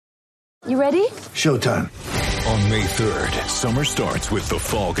You ready? Showtime. On May 3rd, summer starts with The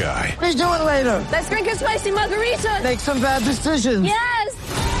Fall Guy. Let's do it later. Let's drink a spicy margarita. Make some bad decisions.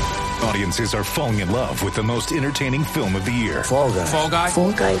 Yes! Audiences are falling in love with the most entertaining film of the year. Fall Guy. Fall Guy?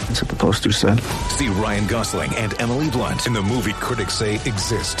 Fall guy. That's what the poster said. See Ryan Gosling and Emily Blunt in the movie critics say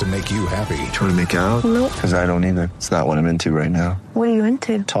exists to make you happy. Trying to make it out? Nope. Because I don't either. It's not what I'm into right now. What are you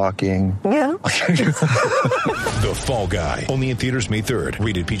into? Talking. Yeah. The Fall Guy. Only in theaters May 3rd.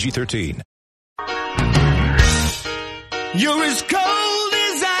 Rated PG-13. You're as cold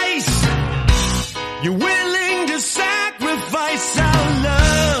as ice. You're willing to sacrifice our love.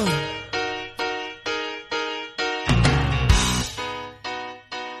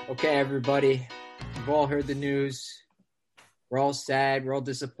 Okay, everybody, we've all heard the news. We're all sad. We're all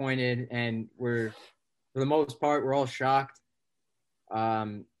disappointed, and for the most part, we're all shocked.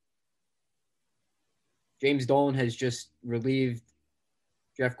 James Dolan has just relieved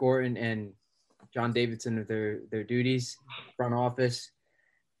Jeff Gorton and John Davidson of their duties, front office.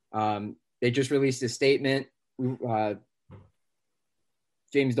 They just released a statement.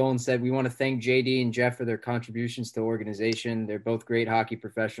 James Dolan said, "We want to thank JD and Jeff for their contributions to the organization. They're both great hockey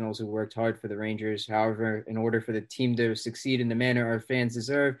professionals who worked hard for the Rangers. However, in order for the team to succeed in the manner our fans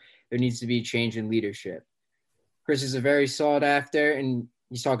deserve, there needs to be a change in leadership." Chris is a very sought after, and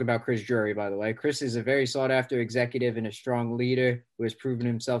he's talking about Chris Drury, by the way. Chris is a very sought after executive and a strong leader who has proven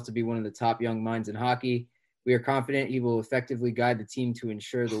himself to be one of the top young minds in hockey. We are confident he will effectively guide the team to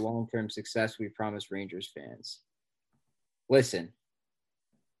ensure the long-term success we promise Rangers fans. Listen.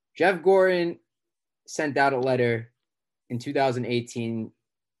 Jeff Gorton sent out a letter in 2018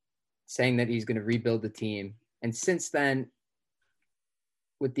 saying that he's going to rebuild the team. And since then,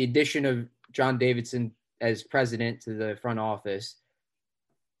 with the addition of John Davidson as president to the front office,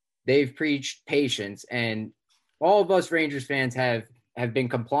 they've preached patience. And all of us Rangers fans have been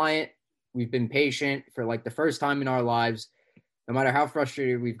compliant. We've been patient for like the first time in our lives, no matter how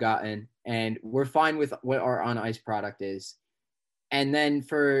frustrated we've gotten. And we're fine with what our on-ice product is. And then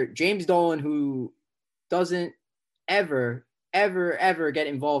for James Dolan, who doesn't ever get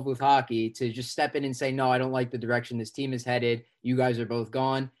involved with hockey, to just step in and say, "No, I don't like the direction this team is headed. You guys are both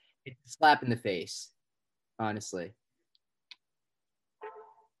gone." It's a slap in the face, honestly.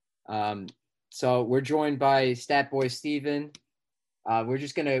 So we're joined by Statboy Steven. We're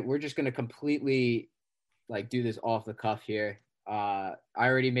just gonna completely like do this off the cuff here. I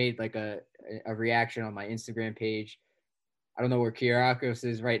already made like a reaction on my Instagram page. I don't know where Kyriakos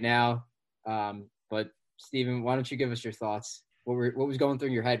is right now, but Steven, why don't you give us your thoughts? What was going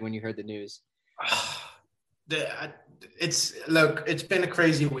through your head when you heard the news? It's been a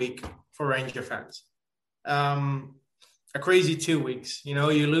crazy week for Ranger fans. A crazy 2 weeks. You know,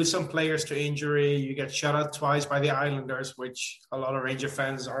 you lose some players to injury. You get shut out twice by the Islanders, which a lot of Ranger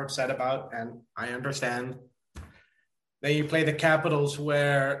fans are upset about, and I understand. Then you play the Capitals,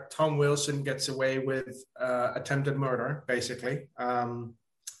 where Tom Wilson gets away with attempted murder, basically.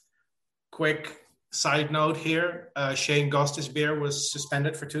 Quick side note here, Shane Gostisbehere was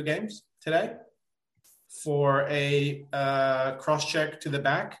suspended for 2 games today for a cross-check to the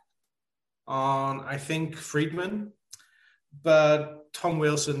back on, I think, Friedman. But Tom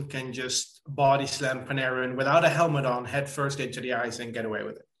Wilson can just body slam Panarin without a helmet on, head first into the ice, and get away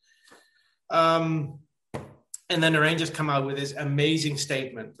with it. And then the Rangers come out with this amazing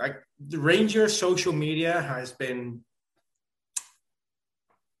statement. Like, the Rangers social media has been,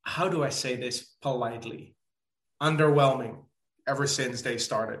 how do I say this politely, underwhelming ever since they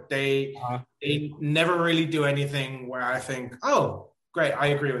started. They never really do anything where I think, oh, great, I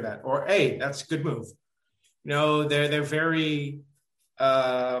agree with that. Or, hey, that's a good move. You know, they're very,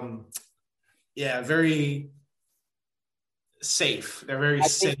 very safe. They're very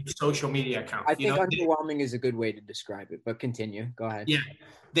safe social media account. I think underwhelming is a good way to describe it, but continue. Go ahead. Yeah.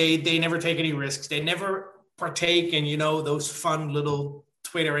 They never take any risks. They never partake in, those fun little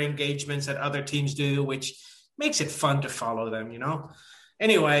Twitter engagements that other teams do, which makes it fun to follow them,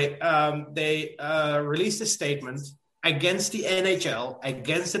 Anyway, they released a statement against the NHL,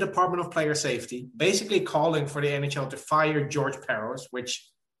 against the Department of Player Safety, basically calling for the NHL to fire George Parros, which,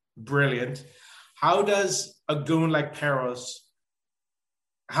 brilliant. How does a goon like Parros,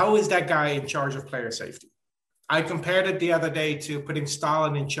 how is that guy in charge of player safety? I compared it the other day to putting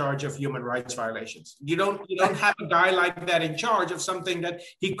Stalin in charge of human rights violations. You don't have a guy like that in charge of something that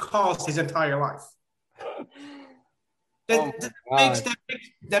he caused his entire life.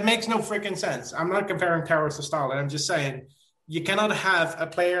 That makes no freaking sense. I'm not comparing Parros to Stalin. I'm just saying you cannot have a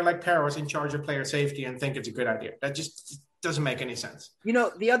player like Parros in charge of player safety and think it's a good idea. That just doesn't make any sense. You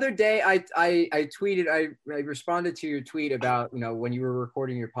know, the other day I tweeted, I responded to your tweet about, you know, when you were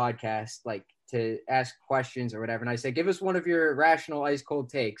recording your podcast, like to ask questions or whatever. And I said, give us one of your rational ice cold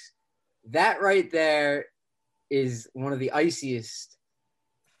takes. That right there is one of the iciest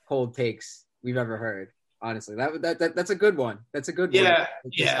cold takes we've ever heard. Honestly, that's a good one. That's a good one.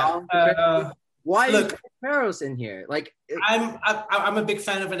 Yeah. Why is Parros in here? Like, I'm a big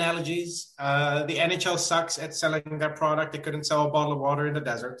fan of analogies. The NHL sucks at selling their product. They couldn't sell a bottle of water in the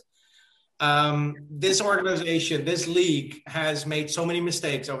desert. This organization, this league, has made so many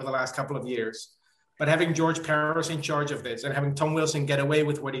mistakes over the last couple of years. But having George Parros in charge of this and having Tom Wilson get away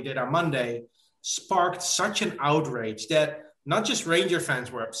with what he did on Monday sparked such an outrage that not just Ranger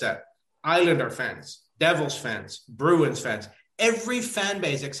fans were upset, Islander fans, Devils fans, Bruins fans, every fan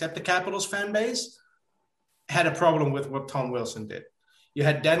base except the Capitals fan base had a problem with what Tom Wilson did. You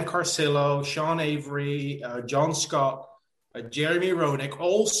had Dan Carcillo, Sean Avery, John Scott, Jeremy Roenick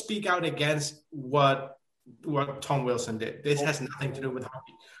all speak out against what Tom Wilson did. This has nothing to do with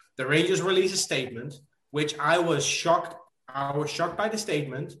hockey. The Rangers released a statement, which I was shocked. I was shocked by the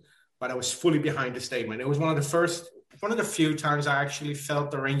statement, but I was fully behind the statement. It was one of the few times I actually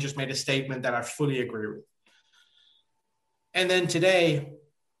felt the Rangers made a statement that I fully agree with. And then today,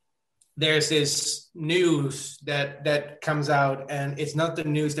 there's this news that comes out, and it's not the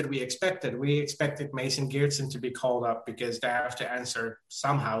news that we expected. We expected Mason Geertsen to be called up because they have to answer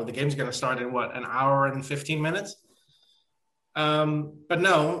somehow. The game's going to start in, an hour and 15 minutes? But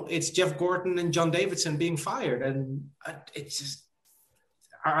no, it's Jeff Gorton and John Davidson being fired. And it's just,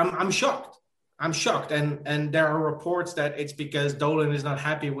 I'm shocked. I'm shocked. And there are reports that it's because Dolan is not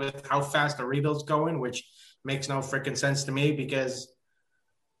happy with how fast the rebuild's going, which makes no freaking sense to me because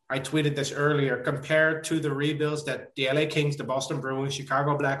I tweeted this earlier. Compared to the rebuilds that the LA Kings, the Boston Bruins,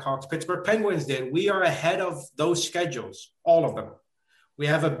 Chicago Blackhawks, Pittsburgh Penguins did, we are ahead of those schedules, all of them. We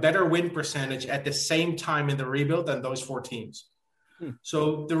have a better win percentage at the same time in the rebuild than those four teams.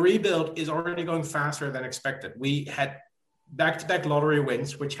 So the rebuild is already going faster than expected. We had back-to-back lottery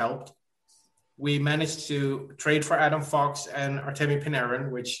wins, which helped. We managed to trade for Adam Fox and Artemi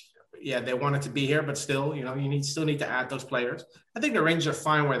Panarin, which, yeah, they wanted to be here, but still, you know, still need to add those players. I think the Rangers are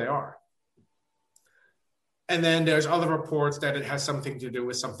fine where they are. And then there's other reports that it has something to do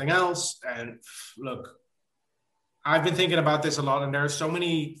with something else. And look, I've been thinking about this a lot, and there are so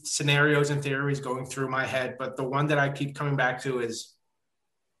many scenarios and theories going through my head, but the one that I keep coming back to is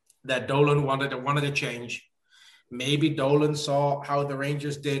that Dolan wanted a change. Maybe Dolan saw how the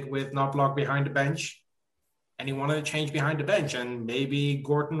Rangers did with Knoblauch behind the bench, and he wanted to change behind the bench. And maybe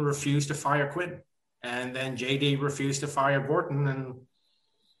Gorton refused to fire Quinn, and then JD refused to fire Gorton. And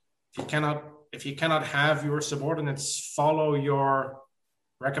if you cannot have your subordinates follow your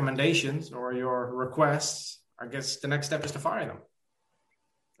recommendations or your requests, I guess the next step is to fire them.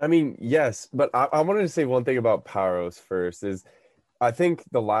 I mean, yes, but I wanted to say one thing about Parros first is I think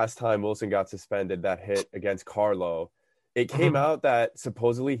the last time Wilson got suspended, that hit against Carlo, it came out that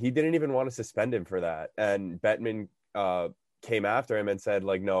supposedly he didn't even want to suspend him for that. And Bettman came after him and said,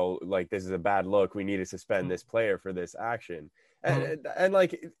 like, no, like, this is a bad look. We need to suspend this player for this action. And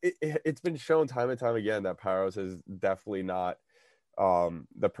like, it's been shown time and time again that Parros is definitely not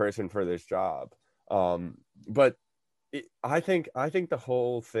the person for this job. But I think the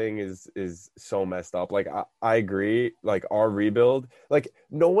whole thing is so messed up. Like, I agree. Like, our rebuild, like,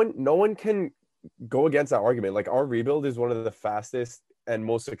 no one can go against that argument. Like, our rebuild is one of the fastest and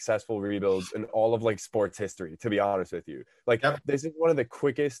most successful rebuilds in all of, like, sports history, to be honest with you. Like, This is one of the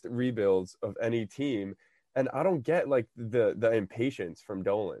quickest rebuilds of any team. And I don't get, like, the impatience from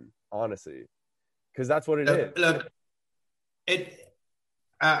Dolan, honestly, because that's what it is. Look,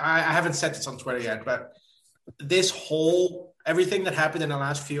 I haven't said this on Twitter yet, but everything that happened in the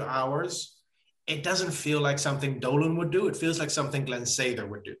last few hours, it doesn't feel like something Dolan would do. It feels like something Glenn Sather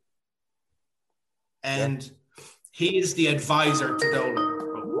would do. And he is the advisor to Dolan.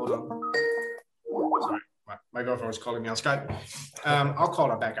 Oh, hold on. Sorry, my girlfriend was calling me on Skype. I'll call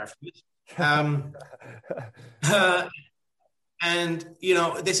her back after this. And, you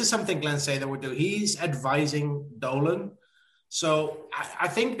know, this is something Glenn Sather would do. He's advising Dolan. So I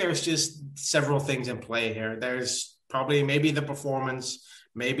think there's just several things in play here. There's probably maybe the performance,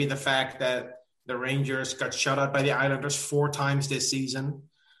 maybe the fact that the Rangers got shut out by the Islanders 4 times this season.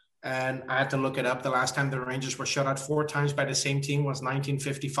 And I had to look it up. The last time the Rangers were shut out 4 times by the same team was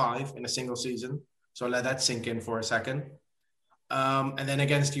 1955 in a single season. So let that sink in for a second. And then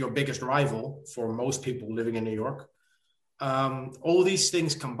against your biggest rival, for most people living in New York, all these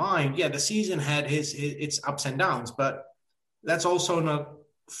things combined, the season had its ups and downs, but let's also not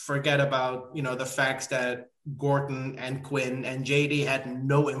forget about, you know, the facts that Gorton and Quinn and JD had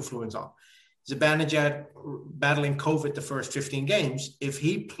no influence on. Zibanejad battling COVID the first 15 games. If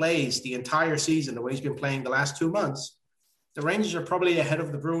he plays the entire season the way he's been playing the last 2 months, the Rangers are probably ahead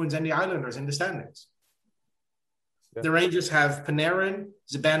of the Bruins and the Islanders in the standings. Yeah. The Rangers have Panarin,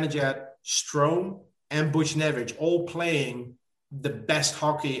 Zibanejad, Strome, and Buchnevich all playing the best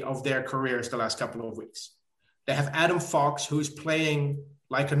hockey of their careers the last couple of weeks. They have Adam Fox, who's playing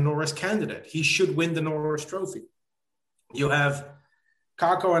like a Norris candidate. He should win the Norris Trophy. You have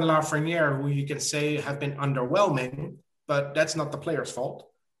Kakko and Lafreniere, who you can say have been underwhelming, but that's not the player's fault.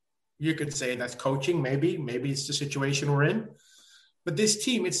 You could say that's coaching, maybe it's the situation we're in. But this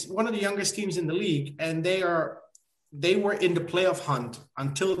team, it's one of the youngest teams in the league, and they were in the playoff hunt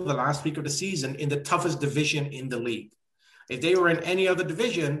until the last week of the season in the toughest division in the league. If they were in any other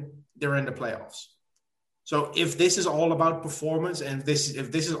division, they're in the playoffs. So if this is all about performance and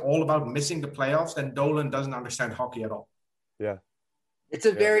if this is all about missing the playoffs, then Dolan doesn't understand hockey at all. Yeah. It's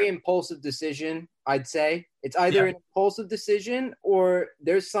a very impulsive decision, I'd say. It's either an impulsive decision or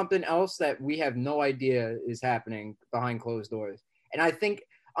there's something else that we have no idea is happening behind closed doors. And I think,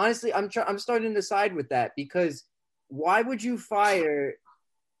 honestly, I'm starting to side with that, because why would you fire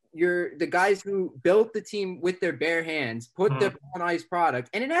the guys who built the team with their bare hands, put their on ice product,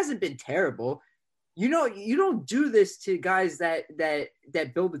 and it hasn't been terrible. You know, you don't do this to guys that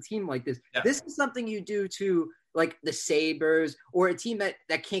build a team like this. Yeah. This is something you do to like the Sabres or a team that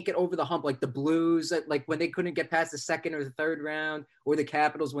can't get over the hump, like the Blues, like when they couldn't get past the second or the third round, or the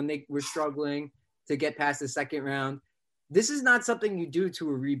Capitals when they were struggling to get past the second round. This is not something you do to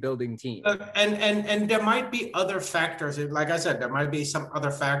a rebuilding team. And there might be other factors. Like I said, there might be some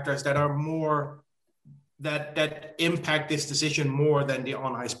other factors that are more that impact this decision more than the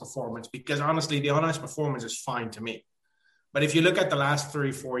on-ice performance. Because honestly, the on-ice performance is fine to me. But if you look at the last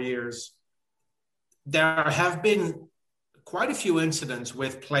 3-4 years, there have been quite a few incidents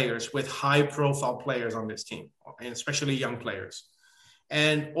with players, with high-profile players on this team, and especially young players.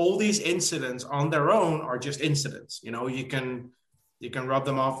 And all these incidents on their own are just incidents. You know, you can rub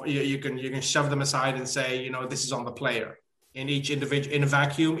them off. You can shove them aside and say, you know, this is on the player. In a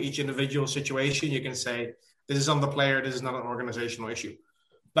vacuum, each individual situation, you can say, this is on the player. This is not an organizational issue.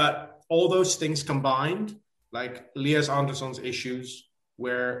 But all those things combined, like Elias Andersson's issues,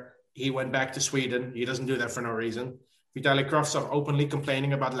 where he went back to Sweden. He doesn't do that for no reason. Vitaly Kravtsov openly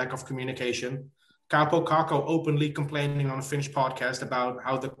complaining about lack of communication. Kaapo Kakko openly complaining on a Finnish podcast about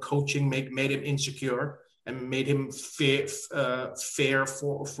how the coaching made him insecure and made him fear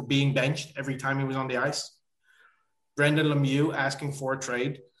for being benched every time he was on the ice. Brendan Lemieux asking for a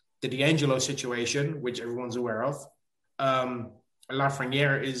trade. The D'Angelo situation, which everyone's aware of.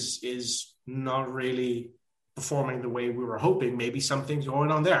 Lafreniere is not really performing the way we were hoping. Maybe something's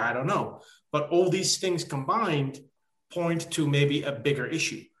going on there. I don't know. But all these things combined point to maybe a bigger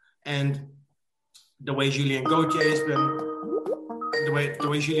issue. And the way Julien Gauthier has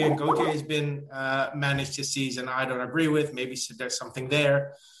been managed this season, I don't agree with. Maybe there's something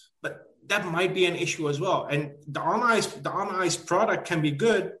there, but that might be an issue as well. And the on-ice product can be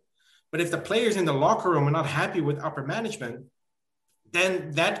good, but if the players in the locker room are not happy with upper management,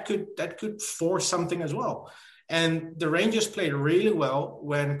 then that could force something as well. And the Rangers played really well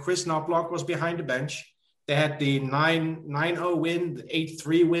when Chris Knoblauch was behind the bench. They had the 9-0 win, the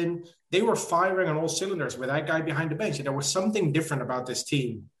 8-3 win. They were firing on all cylinders with that guy behind the bench. And there was something different about this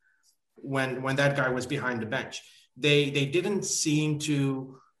team when that guy was behind the bench. They didn't seem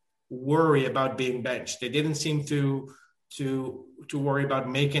to worry about being benched. They didn't seem to worry about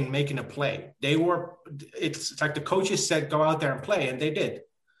making a play. It's like the coaches said, go out there and play, and they did.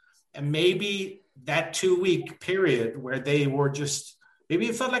 And maybe that 2-week period where they were just, maybe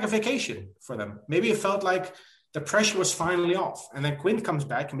it felt like a vacation for them. Maybe it felt like the pressure was finally off. And then Quinn comes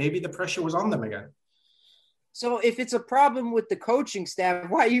back, maybe the pressure was on them again. So if it's a problem with the coaching staff,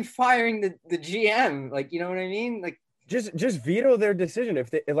 why are you firing the GM? Like, you know what I mean? Like, just veto their decision.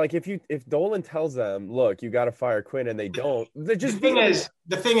 If Dolan tells them, look, you got to fire Quinn, and they don't, they just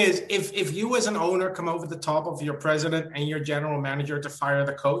the thing is, if you as an owner come over the top of your president and your general manager to fire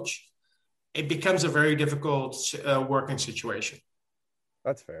the coach, it becomes a very difficult working situation.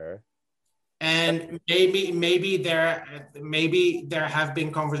 That's fair. And maybe there have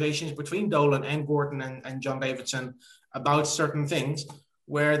been conversations between Dolan and Gorton and John Davidson about certain things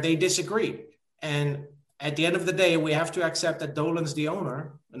where they disagree. And at the end of the day, we have to accept that Dolan's the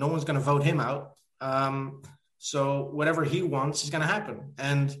owner and no one's going to vote him out. So whatever he wants is going to happen.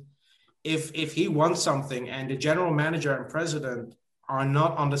 And if he wants something and the general manager and president are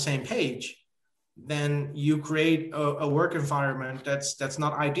not on the same page, then you create a work environment that's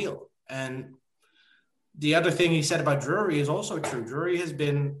not ideal. And the other thing he said about Drury is also true. Drury has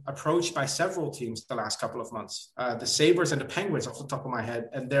been approached by several teams the last couple of months. The Sabres and the Penguins off the top of my head,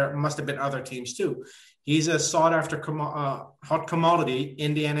 and there must have been other teams too. He's a sought-after hot commodity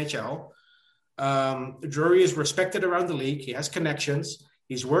in the NHL. Drury is respected around the league. He has connections.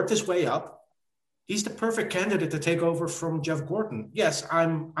 He's worked his way up. He's the perfect candidate to take over from Jeff Gorton. Yes,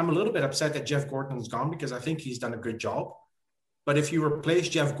 I'm a little bit upset that Jeff Gorton's gone because I think he's done a good job. But if you replace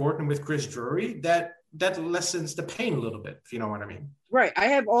Jeff Gorton with Chris Drury, that lessens the pain a little bit, if you know what I mean. Right. I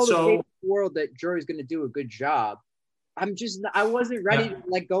have all the faith in the world that Drury's going to do a good job. I wasn't ready to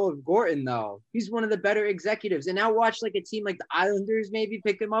let go of Gorton, though. He's one of the better executives. And now watch like a team like the Islanders maybe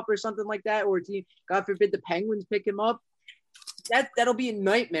pick him up or something like that, or a team, God forbid, the Penguins pick him up. That'll be a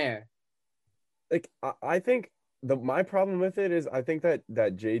nightmare. Like, I think my problem with it is I think that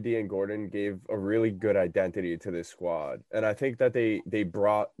JD and Gorton gave a really good identity to this squad. And I think that they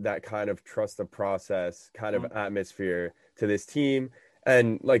brought that kind of trust the process kind of atmosphere to this team.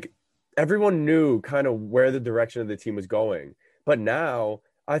 And like everyone knew kind of where the direction of the team was going. But now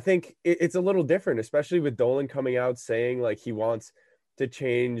I think it's a little different, especially with Dolan coming out saying like he wants to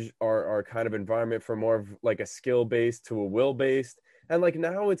change our kind of environment from more of like a skill-based to a will-based. And like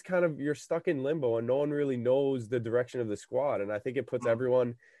now it's kind of, you're stuck in limbo and no one really knows the direction of the squad. And I think it puts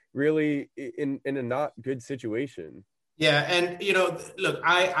everyone really in a not good situation. Yeah. And, you know, look,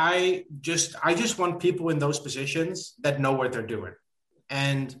 I just want people in those positions that know what they're doing.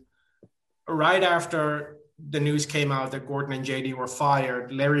 And right after the news came out that Gorton and JD were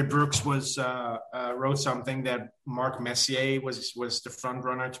fired, Larry Brooks wrote something that Mark Messier was the front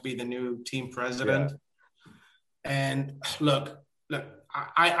runner to be the new team president. Yeah. And look,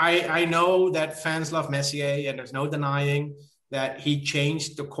 I know that fans love Messier, and there's no denying that he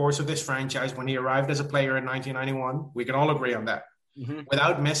changed the course of this franchise when he arrived as a player in 1991. We can all agree on that. Mm-hmm.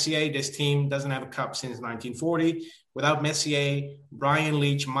 Without Messier, this team doesn't have a cup since 1940. Without Messier, Brian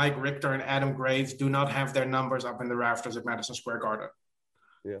Leetch, Mike Richter, and Adam Graves do not have their numbers up in the rafters at Madison Square Garden.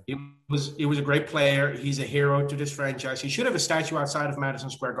 Yeah. He was a great player. He's a hero to this franchise. He should have a statue outside of Madison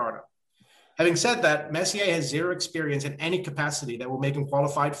Square Garden. Having said that, Messier has zero experience in any capacity that will make him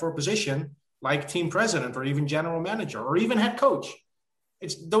qualified for a position like team president or even general manager or even head coach.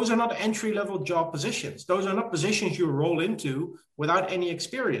 Those are not entry-level job positions. Those are not positions you roll into without any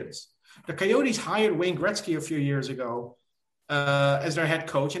experience. The Coyotes hired Wayne Gretzky a few years ago as their head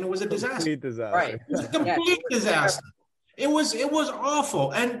coach, and it was a disaster. Right. It was a complete disaster. It was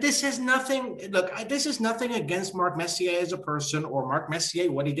awful. And this is nothing against Mark Messier as a person or Mark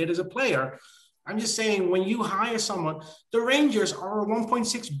Messier, what he did as a player. I'm just saying, when you hire someone, the Rangers are a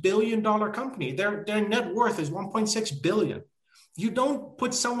 $1.6 billion company. Their net worth is $1.6 billion. You don't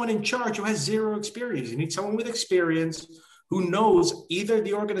put someone in charge who has zero experience. You need someone with experience who knows either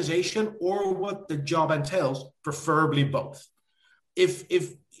the organization or what the job entails, preferably both. If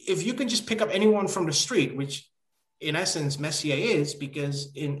you can just pick up anyone from the street, which in essence Messier is,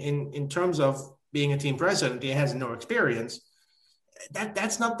 because in terms of being a team president, he has no experience,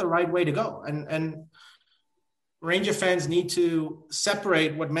 that's not the right way to go. And Ranger fans need to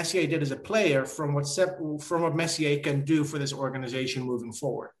separate what Messier did as a player from what Messier can do for this organization moving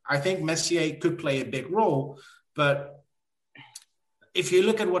forward. I think Messier could play a big role, but if you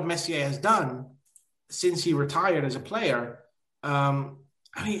look at what Messier has done since he retired as a player, I mean,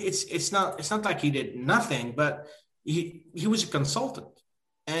 it's not like he did nothing, but he was a consultant,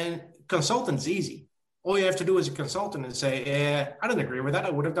 and consultant's easy. All you have to do as a consultant is say, I don't agree with that. I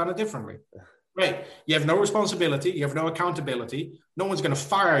would have done it differently. Right. You have no responsibility. You have no accountability. No one's going to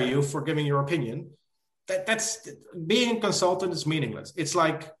fire you for giving your opinion. That's being a consultant is meaningless. It's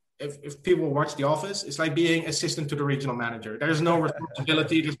like if people watch The Office, it's like being assistant to the regional manager. There's no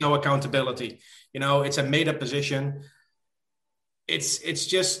responsibility. There's no accountability. You know, it's a made up position. It's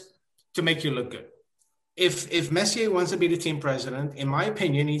just to make you look good. If Messier wants to be the team president, in my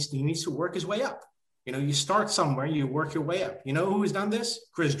opinion, he needs to work his way up. You know, you start somewhere, you work your way up. You know who has done this?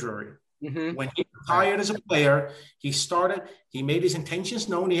 Chris Drury. Mm-hmm. When he retired as a player, he made his intentions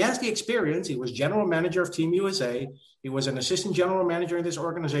known. He has the experience. He was general manager of Team USA. He was an assistant general manager in this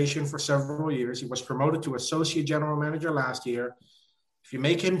organization for several years. He was promoted to associate general manager last year. If you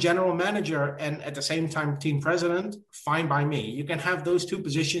make him general manager and at the same time team president, fine by me. You can have those two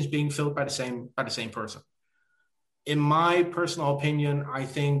positions being filled by the same person. In my personal opinion, I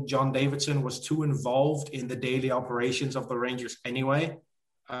think John Davidson was too involved in the daily operations of the Rangers anyway.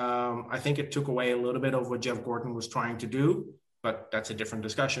 I think it took away a little bit of what Jeff Gorton was trying to do, but that's a different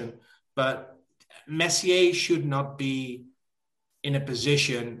discussion. But Messier should not be in a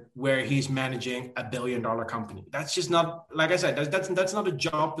position where he's managing $1 billion company. That's just not, like I said, that's not a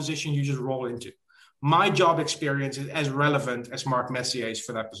job position you just roll into. my job experience is as relevant as Mark Messier's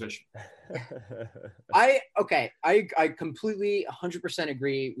for that position. I completely 100%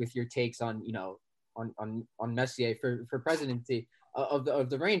 agree with your takes on, on Messier for presidency of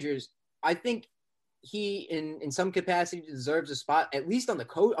the Rangers. I think he in some capacity deserves a spot, at least on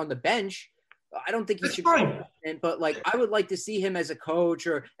the bench. I don't think he should be, but like I would like to see him as a coach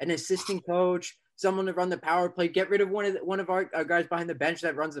or an assistant coach, someone to run the power play. Get rid of one of our guys behind the bench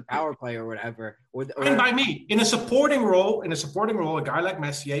that runs the power play or whatever. And by me, in a supporting role, a guy like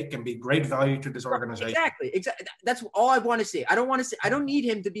Messier can be great value to this organization. Exactly. That's all I want to see. I don't need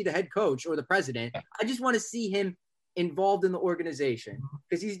him to be the head coach or the president. I just want to see him involved in the organization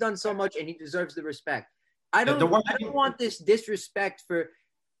because he's done so much and he deserves the respect. I don't want this disrespect for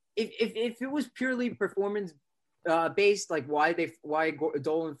if it was purely performance based, like why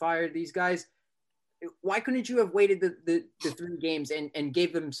Dolan fired these guys. Why couldn't you have waited the 3 games and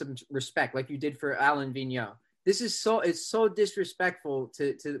gave them some respect like you did for Alain Vigneault? It's so disrespectful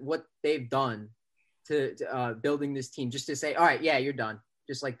to what they've done to building this team, just to say, all right, yeah, you're done,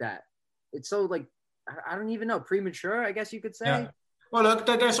 just like that. It's so like I don't even know, premature, I guess you could say. Yeah. Well, look,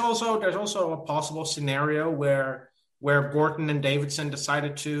 there's also a possible scenario where Gorton and Davidson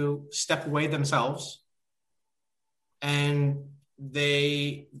decided to step away themselves, and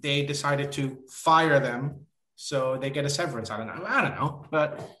they decided to fire them, so they get a severance. I don't know,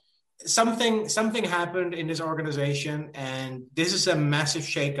 but something happened in this organization, and this is a massive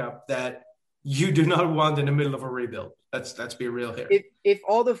shakeup that you do not want in the middle of a rebuild. Let's be real here. If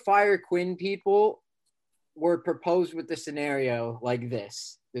all the fire Quinn people were proposed with the scenario like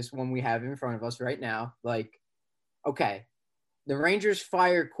this one we have in front of us right now, like, okay, the Rangers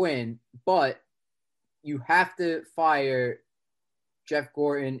fire Quinn, but you have to fire Jeff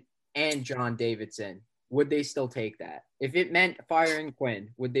Gorton and John Davidson, would they still take that? If it meant firing Quinn,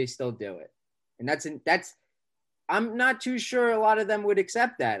 would they still do it? And that's I'm not too sure a lot of them would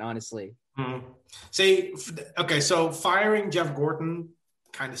accept that, honestly. Mm-hmm. See, okay, so firing Jeff Gorton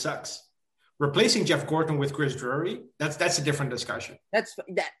kind of sucks. Replacing Jeff Gorton with Chris Drury, that's a different discussion. That's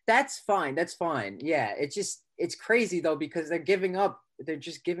fine. That's fine. Yeah, it's crazy though because they're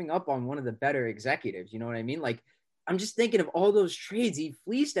just giving up on one of the better executives. You know what I mean? Like, I'm just thinking of all those trades he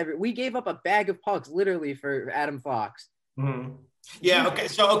fleeced. We gave up a bag of pucks literally for Adam Fox. Mm-hmm. Yeah.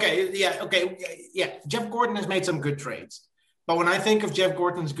 Okay. Yeah. Jeff Gorton has made some good trades. But when I think of Jeff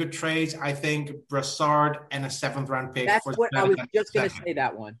Gorton's good trades, I think Brassard and a 7th round pick. That's what I was just going to say.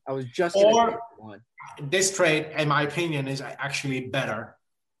 That one. I was just going to say that one. This trade, in my opinion, is actually better.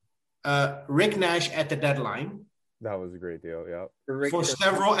 Rick Nash at the deadline. That was a great deal. Yeah. For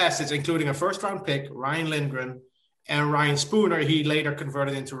several assets, including a 1st round pick, Ryan Lindgren, and Ryan Spooner. He later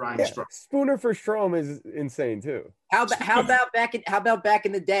converted into Ryan Strome. Spooner for Strome is insane too. How about back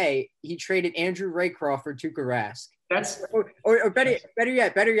in the day, he traded Andrew Raycroft for Tuukka Rask. Or better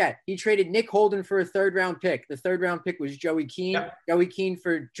yet, he traded Nick Holden for a 3rd round pick. The 3rd round pick was Joey Keane. Yep. Joey Keane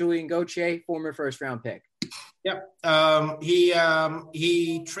for Julian Gauthier, former 1st round pick. Yep.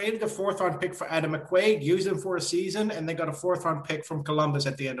 He traded a 4th round pick for Adam McQuaid, used him for a season, and they got a 4th round pick from Columbus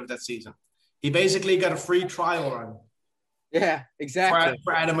at the end of that season. He basically got a free trial run. Yeah, exactly.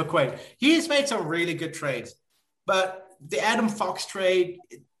 For Adam McQuaid. He's made some really good trades. But the Adam Fox trade,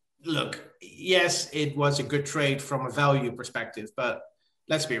 look, yes, it was a good trade from a value perspective, but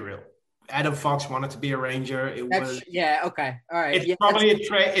let's be real. Adam Fox wanted to be a Ranger. Okay. All right.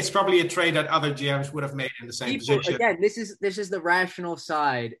 It's probably a trade that other GMs would have made in the same position. Again, this is the rational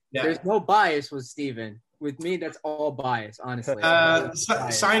side. Yeah. There's no bias with Steven. With me, that's all bias, honestly.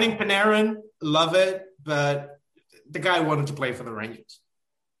 Signing Panarin, love it, but the guy wanted to play for the Rangers.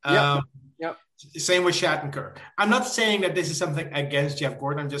 Yep. Same with Shattenkirk. I'm not saying that this is something against Jeff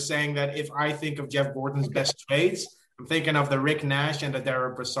Gorton. I'm just saying that if I think of Jeff Gorton's best trades, I'm thinking of the Rick Nash and the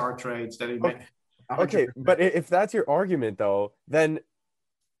Derek Brassard trades that he made. Okay, but if that's your argument, though, then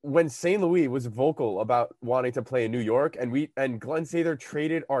when St. Louis was vocal about wanting to play in New York, and Glenn Sather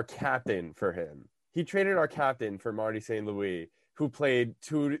traded our captain for him. He traded our captain for Marty St. Louis, who played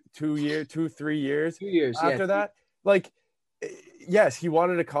 3 years after that. Like, yes, he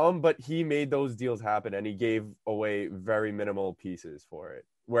wanted to come, but he made those deals happen, and he gave away very minimal pieces for it.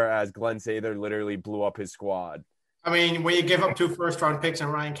 Whereas Glenn Sather literally blew up his squad. I mean, when you give up 2 first-round picks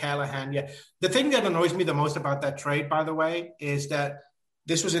and Ryan Callahan, yeah. The thing that annoys me the most about that trade, by the way, is that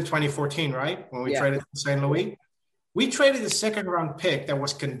this was in 2014, right? When we traded to St. Louis. We traded a 2nd-round pick that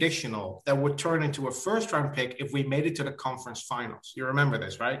was conditional, that would turn into a 1st-round pick if we made it to the conference finals. You remember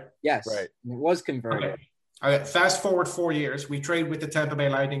this, right? Yes. Right. It was converted. Okay. Fast forward 4 years. We trade with the Tampa Bay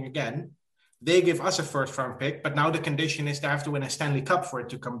Lightning again. They give us a 1st-round pick, but now the condition is to have to win a Stanley Cup for it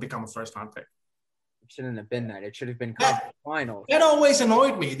to become a 1st-round pick. shouldn't have been that. It should have been conference finals. That always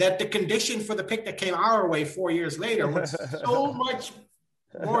annoyed me, that the condition for the pick that came our way 4 years later was so much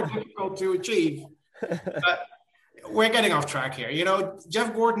more difficult to achieve. But we're getting off track here. You know,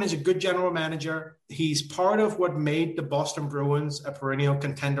 Jeff Gordon is a good general manager. He's part of what made the Boston Bruins a perennial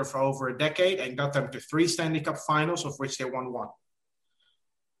contender for over a decade and got them to 3 Stanley Cup finals, of which they won 1.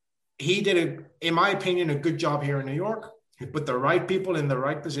 He did, in my opinion, a good job here in New York. He put the right people in the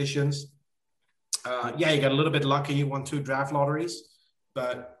right positions. He got a little bit lucky. He won 2 draft lotteries.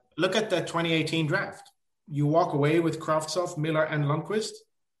 But look at the 2018 draft. You walk away with Kravtsov, Miller, and Lundqvist.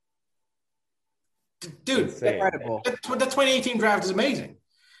 Dude, Incredible. the 2018 draft is amazing.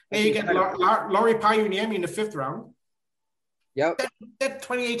 And you get Laurie Pajuniemi in the 5th round. Yep. That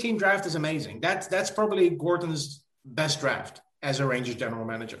 2018 draft is amazing. That's probably Gordon's best draft as a Rangers general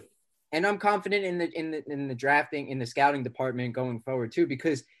manager. And I'm confident in the drafting, in the scouting department going forward too,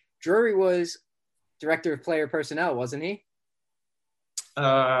 because Drury was director of player personnel, wasn't he?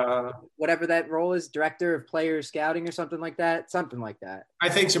 Whatever that role is, director of player scouting or something like that. I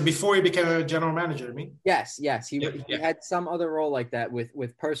think so. Before he became a general manager, I mean. Yes. He had some other role like that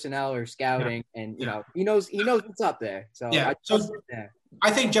with personnel or scouting, and you know he knows what's up there. So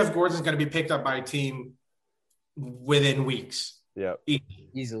I think Jeff Gordon's going to be picked up by a team within weeks. Yeah,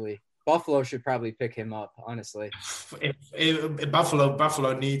 easily. Buffalo should probably pick him up, honestly. If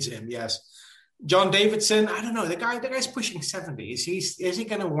Buffalo needs him, yes. John Davidson, I don't know. The guy's pushing 70. Is he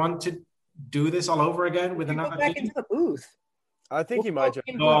going to want to do this all over again with another back team? into the booth? I think he might just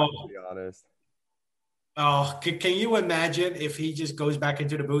to be honest. Oh, can you imagine if he just goes back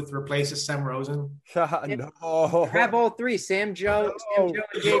into the booth, replaces Sam Rosen? No. Have all 3, Sam Joe, and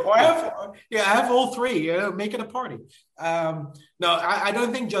Jake. Have all 3. Make it a party. No, I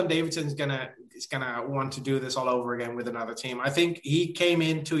don't think John Davidson is gonna want to do this all over again with another team. I think he came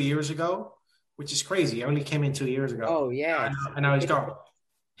in 2 years ago, which is crazy. He only came in 2 years ago. Oh yeah, and now he's gone.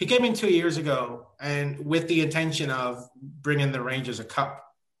 He came in 2 years ago, and with the intention of bringing the Rangers a cup.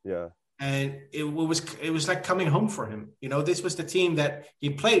 Yeah. And it was like coming home for him. You know, this was the team that he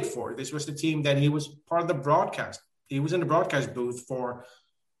played for. This was the team that he was part of the broadcast. He was in the broadcast booth for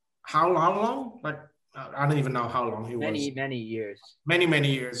how long? Like, I don't even know how long he was. Many years. Many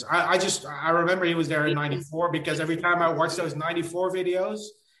years. I remember he was there in 94 because every time I watched those 94 videos,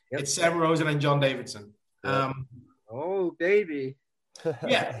 it's Sam Rosen and John Davidson. Oh, baby.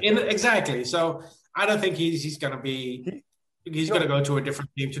 Yeah, exactly. So I don't think he's going to be... He's going to go to a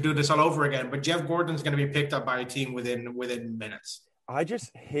different team to do this all over again. But Jeff Gordon's going to be picked up by a team within minutes. I just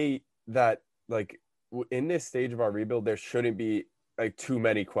hate that, like, in this stage of our rebuild, there shouldn't be, like, too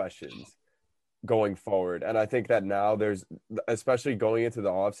many questions going forward. And I think that now there's, especially going into the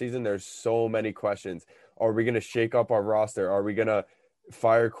offseason, there's so many questions. Are we going to shake up our roster? Are we going to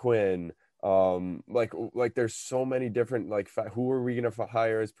fire Quinn? Like there's so many different, like, who are we going to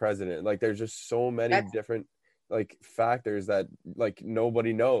hire as president? Like, there's just so many different like factors that like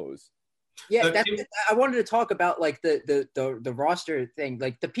nobody knows. Yeah, I wanted to talk about like the roster thing,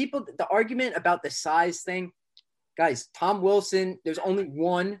 like the argument about the size thing. Guys, Tom Wilson, there's only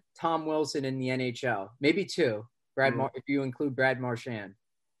one Tom Wilson in the NHL, maybe 2. If you include Brad Marchand.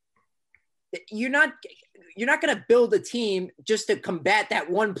 You're not going to build a team just to combat that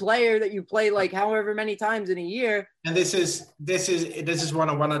one player that you play like however many times in a year. And this is one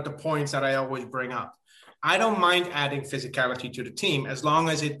of the points that I always bring up. I don't mind adding physicality to the team as long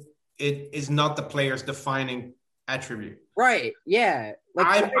as it is not the player's defining attribute. Right. Yeah.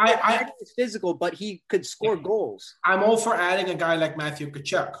 Like I is physical, but he could score goals. I'm all for adding a guy like Matthew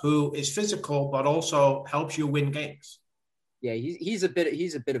Tkachuk, who is physical but also helps you win games. Yeah, he's a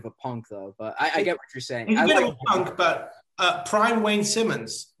bit of a punk though, but I get what you're saying. He's a bit of a punk, but prime Wayne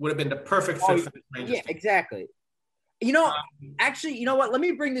Simmons would have been the perfect fit for the Rangers. Yeah, exactly. You know, actually, you know what? Let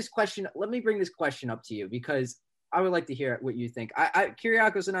me bring this question up to you because I would like to hear what you think.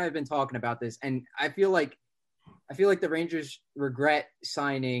 Kyriakos and I have been talking about this, and I feel like the Rangers regret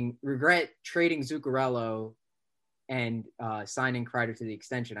trading Zuccarello and signing Kreider to the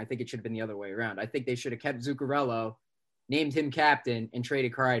extension. I think it should have been the other way around. I think they should have kept Zuccarello, named him captain, and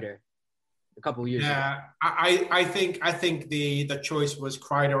traded Kreider a couple of years ago. Yeah, I think the choice was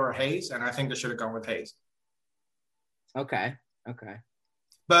Kreider or Hayes, and I think they should have gone with Hayes. Okay.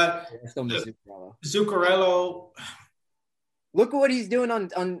 But Zuccarello. Look at what he's doing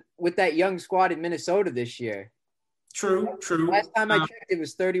on with that young squad in Minnesota this year. True. Last time I checked, it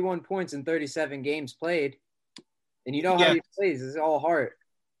was 31 points in 37 games played. And you know how he plays. It's all heart.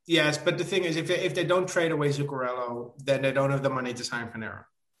 Yes, but the thing is, if they don't trade away Zuccarello, then they don't have the money to sign Panarin.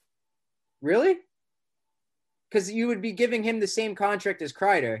 Really? Because you would be giving him the same contract as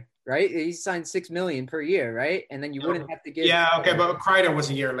Kreider. right? He signed $6 million per year, right? And then you wouldn't have to give. Yeah, okay, but Kreider was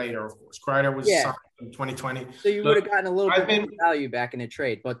a year later, of course. Kreider was signed in 2020. So you would have gotten a little bit more value back in a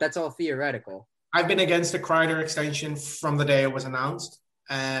trade, but that's all theoretical. I've been against the Kreider extension from the day it was announced.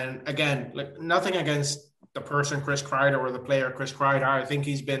 And again, like nothing against the person Chris Kreider or the player Chris Kreider. I think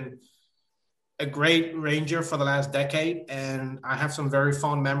he's been a great Ranger for the last decade, and I have some very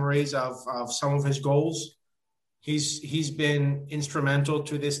fond memories of some of his goals. He's been instrumental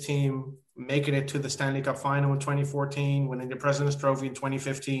to this team making it to the Stanley Cup final in 2014, winning the President's Trophy in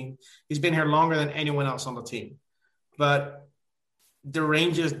 2015. He's been here longer than anyone else on the team. But the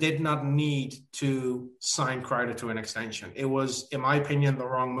Rangers did not need to sign Kreider to an extension. It was, in my opinion, the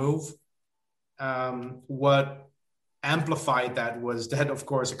wrong move. What amplified that was that, of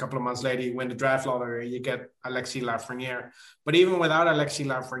course, a couple of months later, you win the draft lottery, you get Alexis Lafreniere. But even without Alexis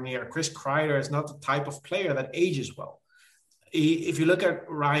Lafreniere, Chris Kreider is not the type of player that ages well. If you look at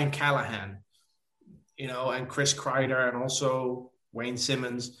Ryan Callahan, and Chris Kreider and also Wayne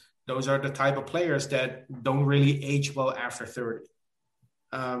Simmons, those are the type of players that don't really age well after 30.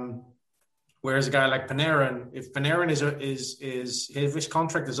 Whereas a guy like Panarin, if Panarin if his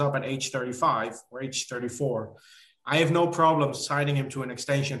contract is up at age 35 or age 34, I have no problem signing him to an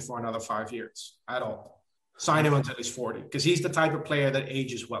extension for another 5 years at all. Sign him until he's 40 because he's the type of player that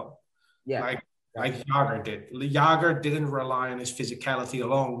ages well. Yeah. Like Jágr did. Jágr didn't rely on his physicality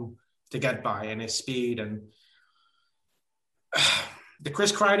alone to get by and his speed. And the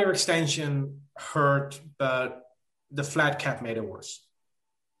Chris Kreider extension hurt, but the flat cap made it worse.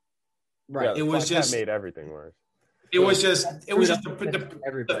 Right. Yeah, it was just made everything worse. It was just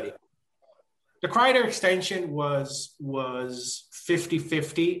everybody. The Kreider extension was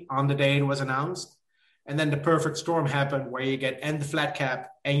 50-50 on the day it was announced. And then the perfect storm happened where you get the flat cap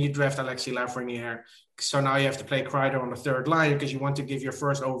and you draft Alexis Lafreniere. So now you have to play Kreider on the third line because you want to give your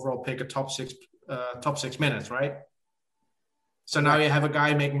first overall pick a top six minutes, right? So now you have a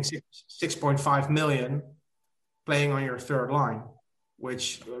guy making $6.5 million playing on your third line,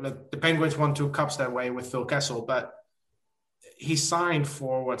 which the Penguins won 2 cups that way with Phil Kessel, but he signed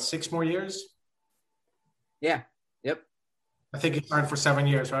for 6 more years? Yeah. Yep. I think he signed for 7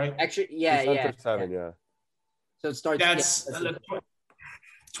 years, right? Actually, yeah. For 7, yeah. So it starts.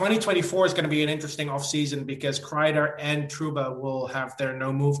 2024 is going to be an interesting offseason because Kreider and Trouba will have their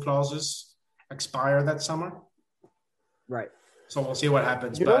no move clauses expire that summer. Right. So we'll see what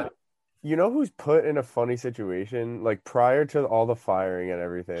happens. You know who's put in a funny situation, like prior to all the firing and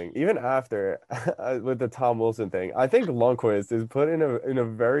everything, even after with the Tom Wilson thing, I think Lundqvist is put in a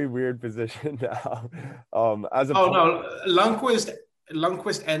very weird position now.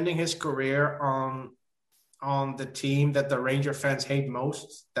 Lundqvist ending his career on the team that the Ranger fans hate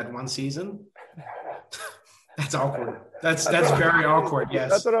most that one season. That's awkward. That's very awkward. Yes,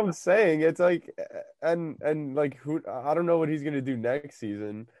 that's what I'm saying. It's like, and like who I don't know what he's gonna do next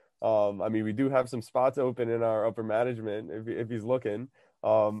season. I mean, we do have some spots open in our upper management if he's looking.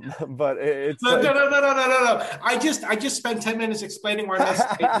 But it's no. I just spent 10 minutes explaining why Messier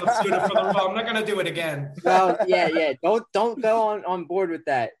is suited for the role. I'm not gonna do it again. Well, yeah. Don't go on board with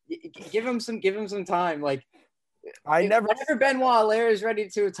that. Give him some time. Like, whenever Benoit Allaire is ready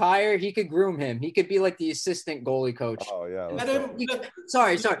to retire, he could groom him. He could be like the assistant goalie coach. Oh yeah.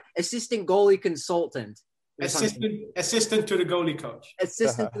 Sorry, assistant goalie consultant. Assistant to the goalie coach.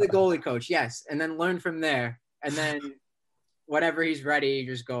 Assistant to the goalie coach, yes. And then learn from there. And then whenever he's ready,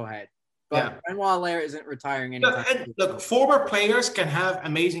 just go ahead. But Benoit Allaire isn't retiring anytime. Look, former players can have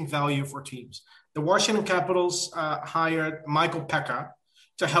amazing value for teams. The Washington Capitals hired Michael Pekka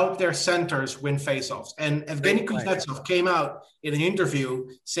to help their centers win faceoffs. And Evgeny Kuznetsov came out in an interview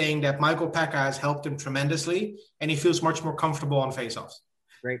saying that Michael Pekka has helped him tremendously and he feels much more comfortable on faceoffs.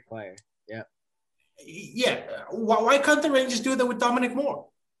 Great player. Yeah. Yeah. Why can't the Rangers do that with Dominic Moore?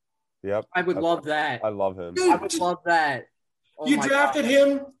 Yep. I would love that. I love him. Dude, I would love that. Oh, you drafted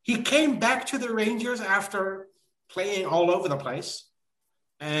him. He came back to the Rangers after playing all over the place.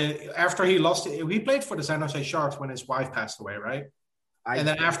 And after he played for the San Jose Sharks when his wife passed away, right? And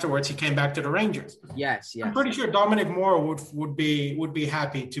then afterwards, he came back to the Rangers. Yes. I'm pretty sure Dominic Moore would be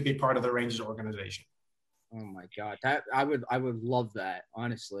happy to be part of the Rangers organization. Oh my God, I would love that,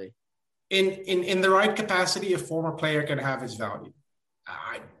 honestly. In the right capacity, a former player can have his value.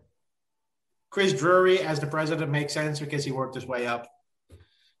 Chris Drury as the president makes sense because he worked his way up.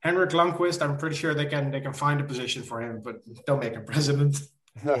 Henrik Lundqvist, I'm pretty sure they can find a position for him, but don't make him president.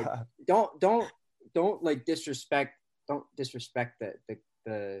 Yeah. Don't like disrespect. Don't disrespect the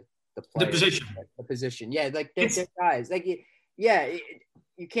player, position. The position. Yeah, like they're guys. Like, yeah,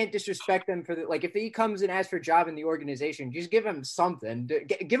 you can't disrespect them for like if he comes and asks for a job in the organization, just give him something.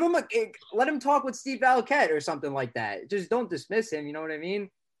 Give him let him talk with Steve Valiquette or something like that. Just don't dismiss him. You know what I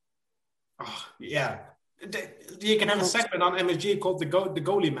mean? Oh, yeah. You can have a segment on MSG called the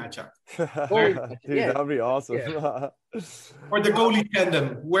goalie matchup. Dude, that would be awesome. Yeah. Or the goalie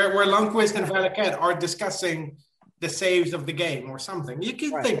tandem, where Lundqvist and Valiquette are discussing the saves of the game or something. You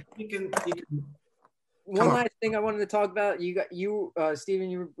can think. You can. One last thing I wanted to talk about. Steven,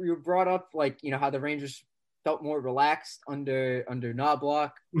 you brought up like how the Rangers felt more relaxed under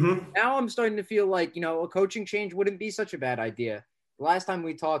Knobloch. Mm-hmm. Now I'm starting to feel like a coaching change wouldn't be such a bad idea. Last time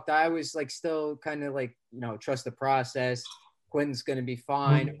we talked, I was like still kind of like trust the process. Quinn's going to be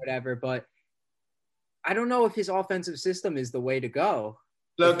fine or whatever, but I don't know if his offensive system is the way to go.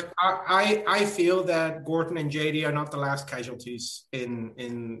 Look, I feel that Gorton and JD are not the last casualties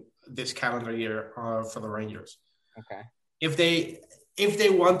in this calendar year for the Rangers. Okay. If they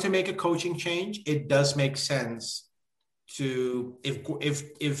want to make a coaching change, it does make sense to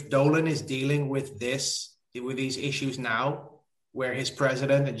if Dolan is dealing with these issues now, where his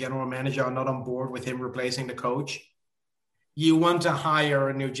president and general manager are not on board with him replacing the coach, you want to hire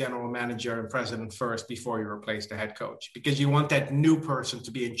a new general manager and president first before you replace the head coach, because you want that new person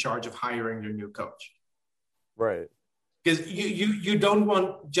to be in charge of hiring your new coach. Right. Because you don't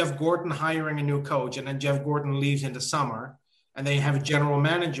want Jeff Gorton hiring a new coach and then Jeff Gorton leaves in the summer and then you have a general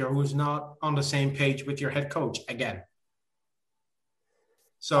manager who's not on the same page with your head coach again.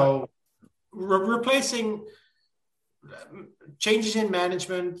 So replacing changes in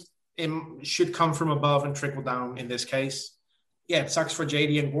management should come from above and trickle down in this case. Yeah, it sucks for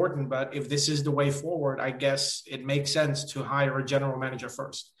JD and Gorton, but if this is the way forward, I guess it makes sense to hire a general manager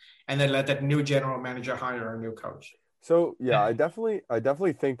first and then let that new general manager hire a new coach. So, yeah, I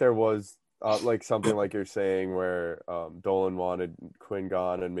definitely think there was like something like you're saying where Dolan wanted Quinn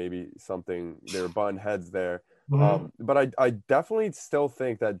gone and maybe something, they were butting heads there. Mm-hmm. But I definitely still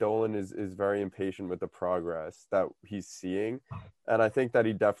think that Dolan is very impatient with the progress that he's seeing. And I think that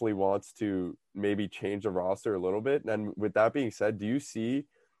he definitely wants to maybe change the roster a little bit. And with that being said, do you see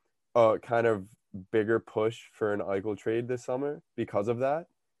a kind of bigger push for an Eichel trade this summer because of that?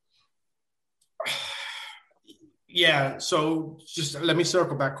 Yeah, so just let me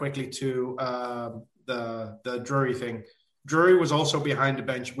circle back quickly to the Drury thing. Drury was also behind the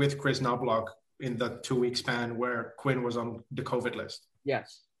bench with Chris Knobloch in the 2-week span where Quinn was on the COVID list.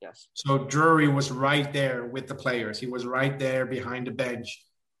 Yes. So Drury was right there with the players. He was right there behind the bench.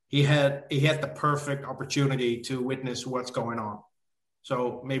 He had the perfect opportunity to witness what's going on.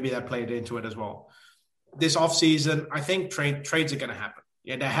 So maybe that played into it as well. This offseason, I think trades are going to happen.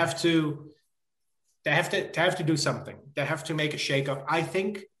 Yeah, they have to do something. They have to make a shakeup. I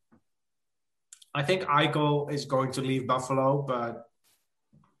think Eichel is going to leave Buffalo, but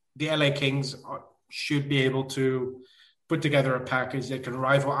the LA Kings should be able to put together a package that can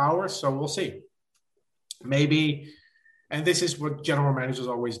rival ours. So we'll see. Maybe, and this is what general managers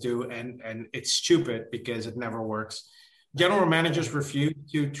always do, and it's stupid because it never works. General managers refuse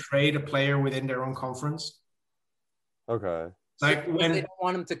to trade a player within their own conference. Okay. Like when they don't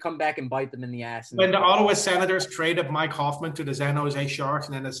want him to come back and bite them in the ass. When the Ottawa Senators traded Mike Hoffman to the San Jose Sharks,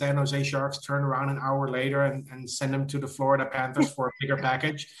 and then the San Jose Sharks turn around an hour later and send him to the Florida Panthers for a bigger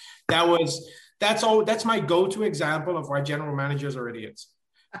package. That's my go-to example of why general managers are idiots.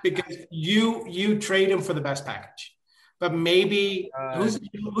 Because you trade him for the best package. But maybe who's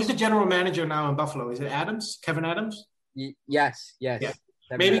the general manager now in Buffalo? Is it Adams? Kevin Adams? Yes. Yeah.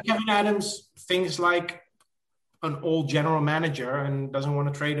 Maybe Kevin Adams thinks like an old general manager and doesn't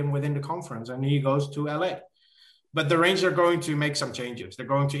want to trade him within the conference, and he goes to LA. But the Rangers are going to make some changes. They're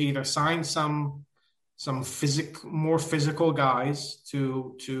going to either sign some more physical guys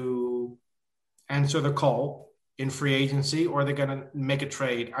to answer the call in free agency, or they're going to make a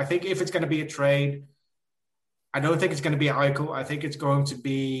trade. I think if it's going to be a trade, I don't think it's going to be Eichel. I think it's going to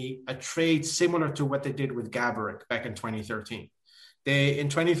be a trade similar to what they did with Gaborik back in 2013. In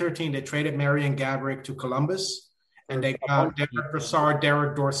 2013, they traded Marian Gaborik to Columbus, and they got Derek Brassard,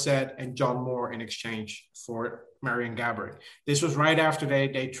 Derek Dorsett, and John Moore in exchange for Marian Gaborik. This was right after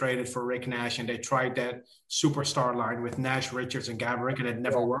they traded for Rick Nash, and they tried that superstar line with Nash, Richards, and Gaborik, and it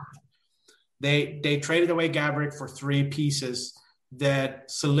never worked. They traded away Gaborik for 3 pieces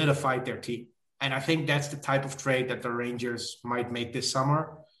that solidified their team. And I think that's the type of trade that the Rangers might make this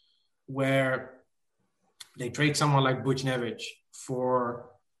summer, where they trade someone like Buchnevich for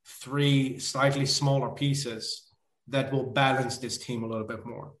 3 slightly smaller pieces that will balance this team a little bit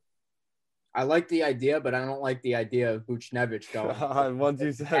more. I like the idea, but I don't like the idea of Buchnevich going. Once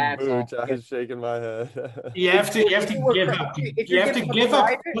you said Abs Booch, off. I was shaking my head. You have to give up. If You you're have to giving give up up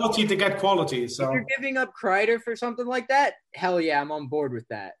Kreider- quality to get quality. If So you're giving up Kreider for something like that, hell yeah, I'm on board with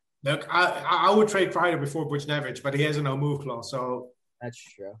that. look, I would trade Kreider before Buchnevich, but he has a no move clause. So That's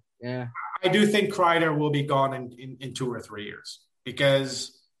true. Yeah. I do think Kreider will be gone in 2 or 3 years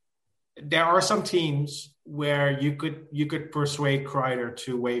because there are some teams where you could persuade Kreider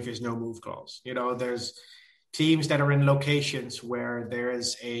to waive his no move clause. You know, there's teams that are in locations where there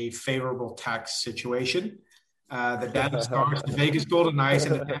is a favorable tax situation. The Dallas Stars, the Vegas Golden Knights,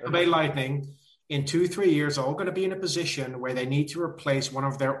 and the Tampa Bay Lightning in 2-3 years are all going to be in a position where they need to replace one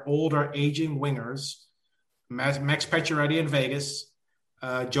of their older aging wingers, Max Pacioretty in Vegas,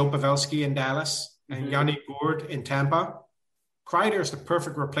 Joe Pavelski in Dallas, and Yanni Gourde in Tampa. Kreider is the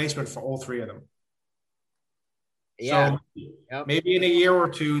perfect replacement for all 3 of them. Yeah. So maybe in a year or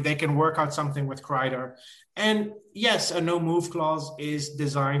 2, they can work out something with Kreider. And yes, a no move clause is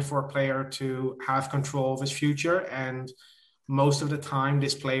designed for a player to have control of his future. And most of the time,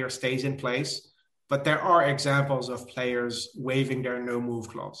 this player stays in place. But there are examples of players waiving their no move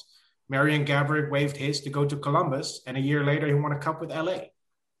clause. Marian Gaborik waived his to go to Columbus, and a year later, he won a cup with LA.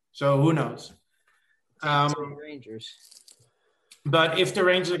 So who knows? Rangers. But if the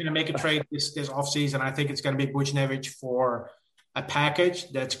Rangers are going to make a trade this offseason, I think it's going to be Buchnevich for a package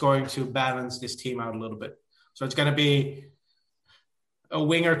that's going to balance this team out a little bit. So it's going to be a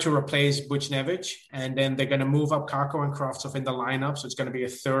winger to replace Buchnevich, and then they're going to move up Kakko and Kravtsov in the lineup. So it's going to be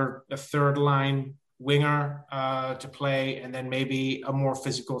a third line winger to play, and then maybe a more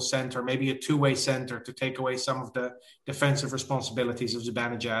physical center, maybe a two-way center to take away some of the defensive responsibilities of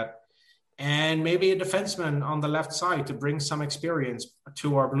Zibanejad. And maybe a defenseman on the left side to bring some experience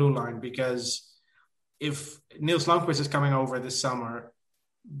to our blue line, because if Nils Lundkvist is coming over this summer,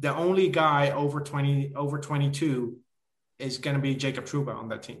 the only guy over 22 is going to be Jacob Trouba on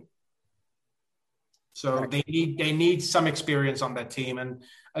that team. So they need some experience on that team, and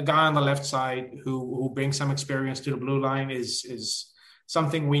a guy on the left side who brings some experience to the blue line is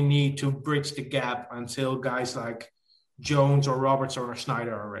something we need to bridge the gap until guys like Jones or Robertson or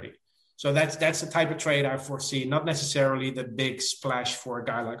Schneider are ready. So that's the type of trade I foresee. Not necessarily the big splash for a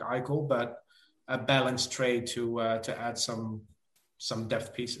guy like Eichel, but a balanced trade to add some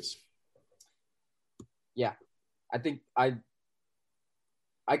depth pieces. Yeah, I think I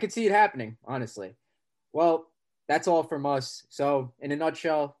could see it happening, honestly. Well, that's all from us. So in a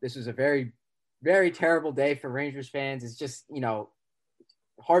nutshell, this was a very, very terrible day for Rangers fans. It's just,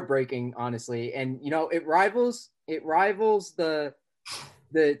 heartbreaking, honestly. And, it rivals the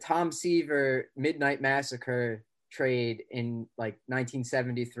Tom Seaver Midnight Massacre trade in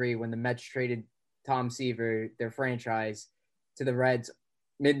 1973 when the Mets traded Tom Seaver, their franchise, to the Reds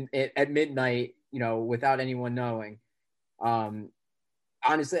at midnight, without anyone knowing.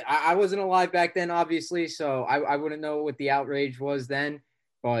 Honestly, I wasn't alive back then, obviously, so I wouldn't know what the outrage was then,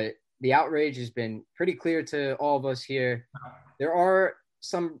 but the outrage has been pretty clear to all of us here. There are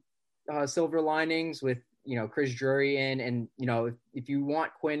some silver linings with Chris Drury in, and if you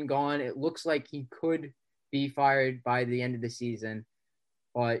want Quinn gone, it looks like he could be fired by the end of the season,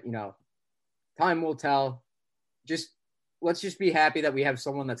 but time will tell. Let's just be happy that we have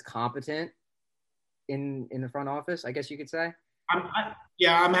someone that's competent in the front office, I guess you could say.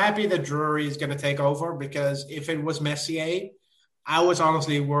 I'm happy that Drury is going to take over, because if it was Messier, I was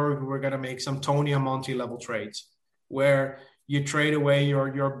honestly worried we were going to make some Tony Amonte level trades where you trade away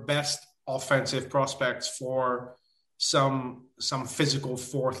your best offensive prospects for some physical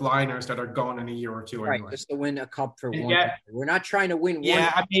fourth liners that are gone in a year or two. Right, anyway. just to win a cup for one. Yeah. We're not trying to win one.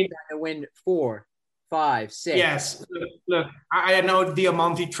 Yeah, we're trying to win 4, 5, 6. Yes. Look, I know the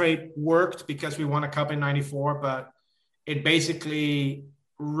Amonte trade worked because we won a cup in 94, but it basically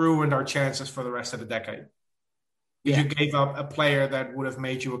ruined our chances for the rest of the decade. Because you gave up a player that would have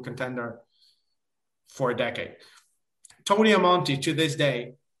made you a contender for a decade. Tony Amonte, to this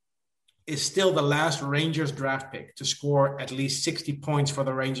day, is still the last Rangers draft pick to score at least 60 points for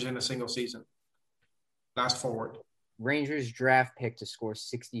the Rangers in a single season. Last forward. Rangers draft pick to score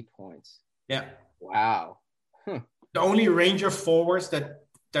 60 points. Yeah. Wow. The only Ranger forwards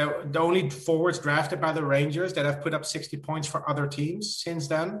the only forwards drafted by the Rangers that have put up 60 points for other teams since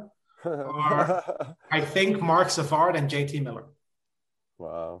then are, I think, Mark Savard and JT Miller.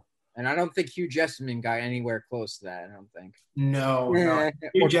 Wow. And I don't think Hugh Jessamine got anywhere close to that, I don't think. No.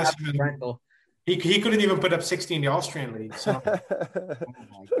 Hugh Jessamine, he couldn't even put up 60 in the Austrian League. So.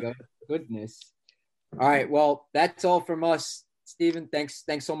 Oh, my goodness. All right, well, that's all from us. Steven, thanks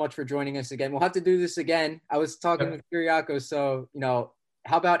so much for joining us again. We'll have to do this again. I was talking with Kiriakos, so,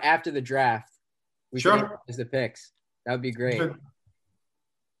 how about after the draft? We Sure. can analyze the picks. That would be great. Good.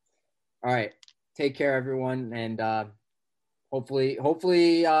 All right. Take care, everyone. And hopefully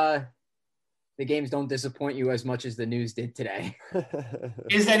the games don't disappoint you as much as the news did today.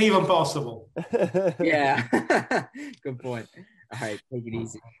 Is that even possible? Yeah. Good point. All right. Take it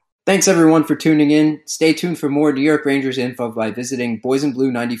easy. Thanks, everyone, for tuning in. Stay tuned for more New York Rangers info by visiting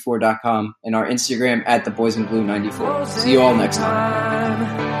boysandblue94.com and our Instagram at theboysandblue94. See you all next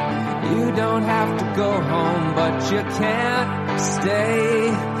time. You don't have to go home, but you can't stay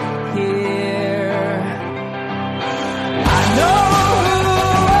here.